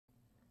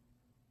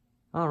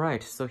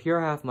Alright, so here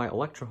I have my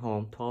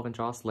Electrohome 12-inch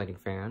oscillating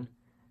fan.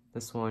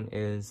 This one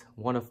is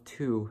one of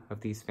two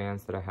of these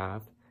fans that I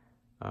have.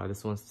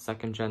 This one's the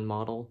 2nd gen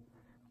model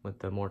with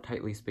the more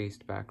tightly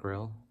spaced back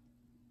rail.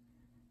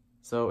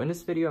 So in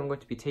this video I'm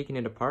going to be taking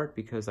it apart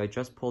because I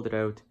just pulled it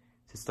out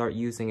to start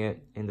using it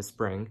in the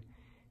spring.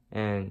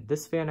 And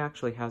this fan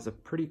actually has a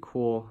pretty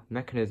cool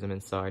mechanism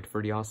inside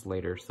for the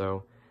oscillator,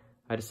 so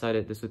I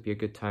decided this would be a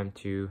good time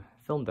to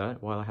film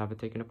that while I have it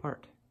taken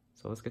apart.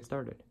 So let's get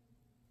started.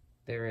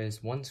 There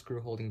is one screw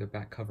holding the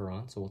back cover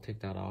on, so we'll take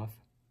that off.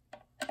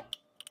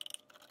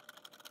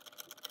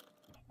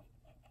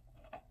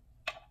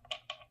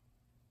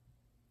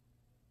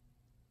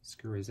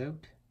 Screw is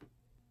out.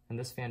 And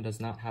this fan does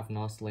not have an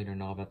oscillator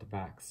knob at the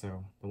back,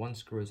 so the one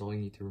screw is all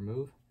you need to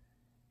remove.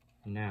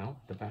 And now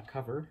the back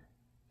cover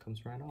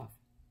comes right off.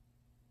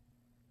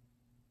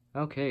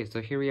 Okay,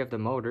 so here we have the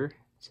motor.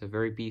 It's a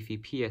very beefy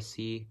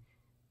PSC.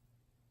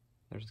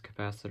 There's the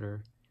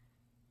capacitor.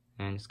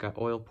 And it's got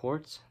oil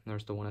ports.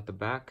 There's the one at the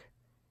back.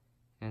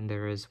 And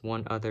there is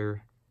one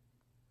other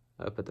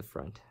up at the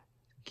front.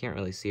 You can't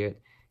really see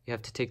it. You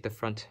have to take the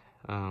front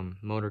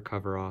motor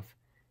cover off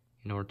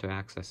in order to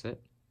access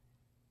it.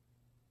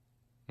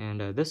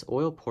 And this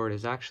oil port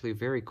is actually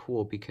very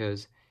cool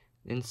because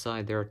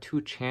inside there are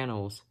two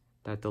channels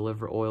that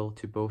deliver oil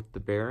to both the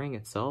bearing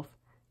itself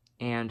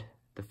and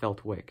the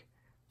felt wick.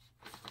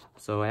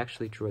 So I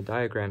actually drew a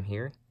diagram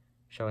here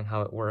showing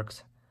how it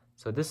works.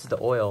 So this is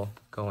the oil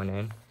going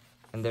in,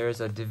 and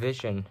there's a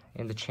division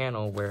in the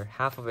channel where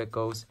half of it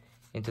goes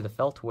into the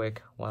felt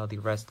wick while the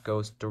rest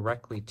goes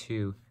directly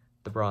to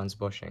the bronze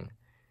bushing.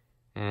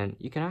 And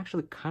you can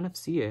actually kind of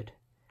see it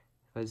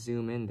if I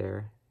zoom in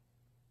there.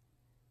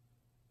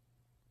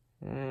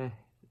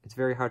 It's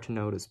very hard to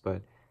notice,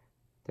 but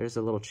there's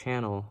a little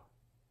channel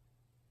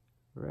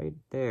right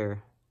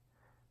there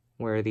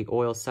where the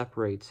oil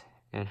separates,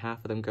 and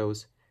half of them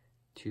goes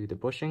to the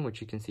bushing,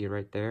 which you can see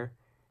right there,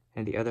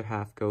 and the other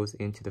half goes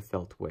into the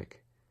felt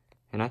wick.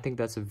 And I think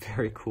that's a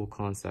very cool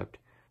concept.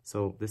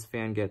 So this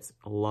fan gets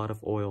a lot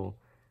of oil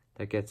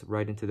that gets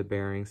right into the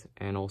bearings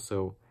and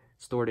also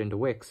stored into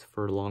wicks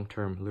for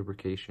long-term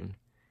lubrication.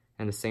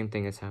 And the same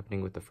thing is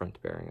happening with the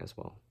front bearing as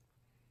well.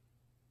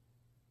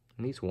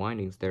 And these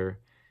windings, they're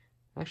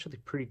actually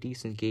pretty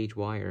decent gauge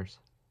wires.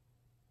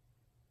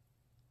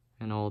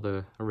 And all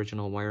the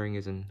original wiring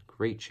is in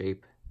great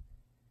shape,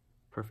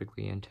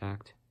 perfectly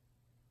intact.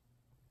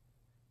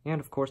 And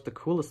of course, the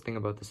coolest thing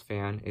about this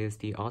fan is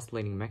the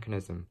oscillating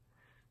mechanism.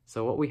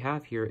 So what we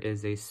have here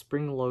is a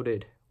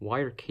spring-loaded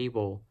wire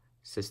cable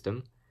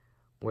system,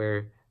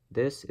 where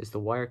this is the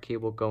wire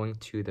cable going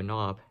to the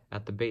knob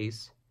at the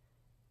base,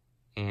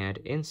 and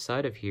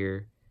inside of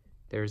here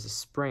there's a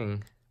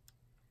spring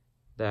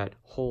that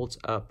holds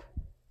up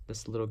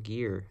this little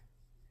gear.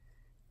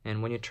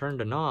 And when you turn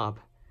the knob,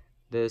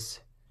 this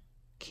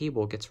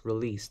cable gets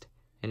released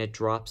and it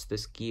drops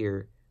this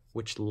gear,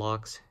 which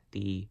locks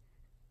the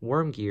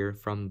worm gear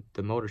from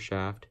the motor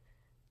shaft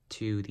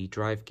to the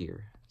drive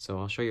gear. So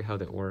I'll show you how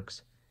that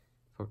works.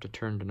 If I were to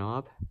turn the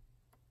knob,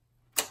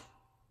 you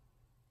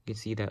can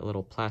see that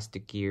little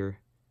plastic gear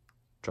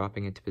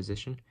dropping into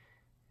position,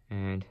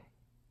 and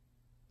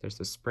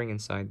there's a spring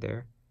inside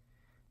there.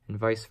 And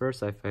vice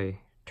versa, if I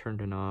turn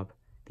the knob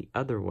the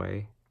other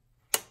way,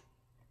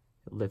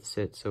 it lifts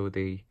it so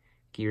the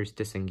gears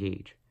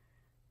disengage.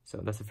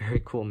 So that's a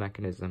very cool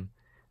mechanism.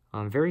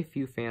 Very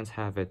few fans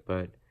have it,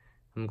 but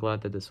I'm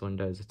glad that this one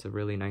does. It's a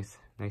really nice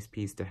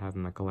piece to have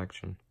in my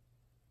collection.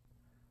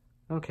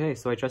 Okay,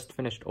 so I just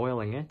finished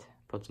oiling it.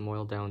 Put some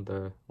oil down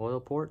the oil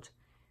port.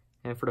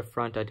 And for the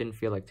front, I didn't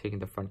feel like taking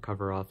the front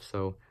cover off,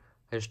 so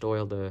I just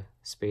oiled the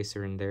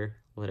spacer in there,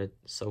 let it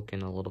soak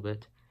in a little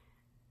bit.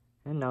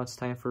 And now it's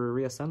time for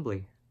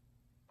reassembly.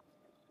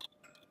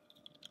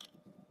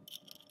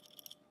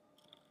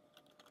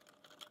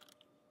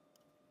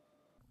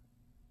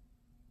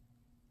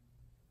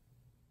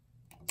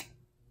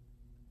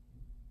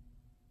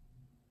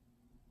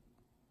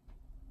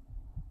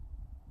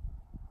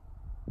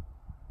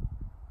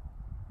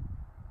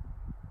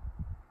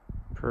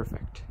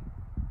 Perfect.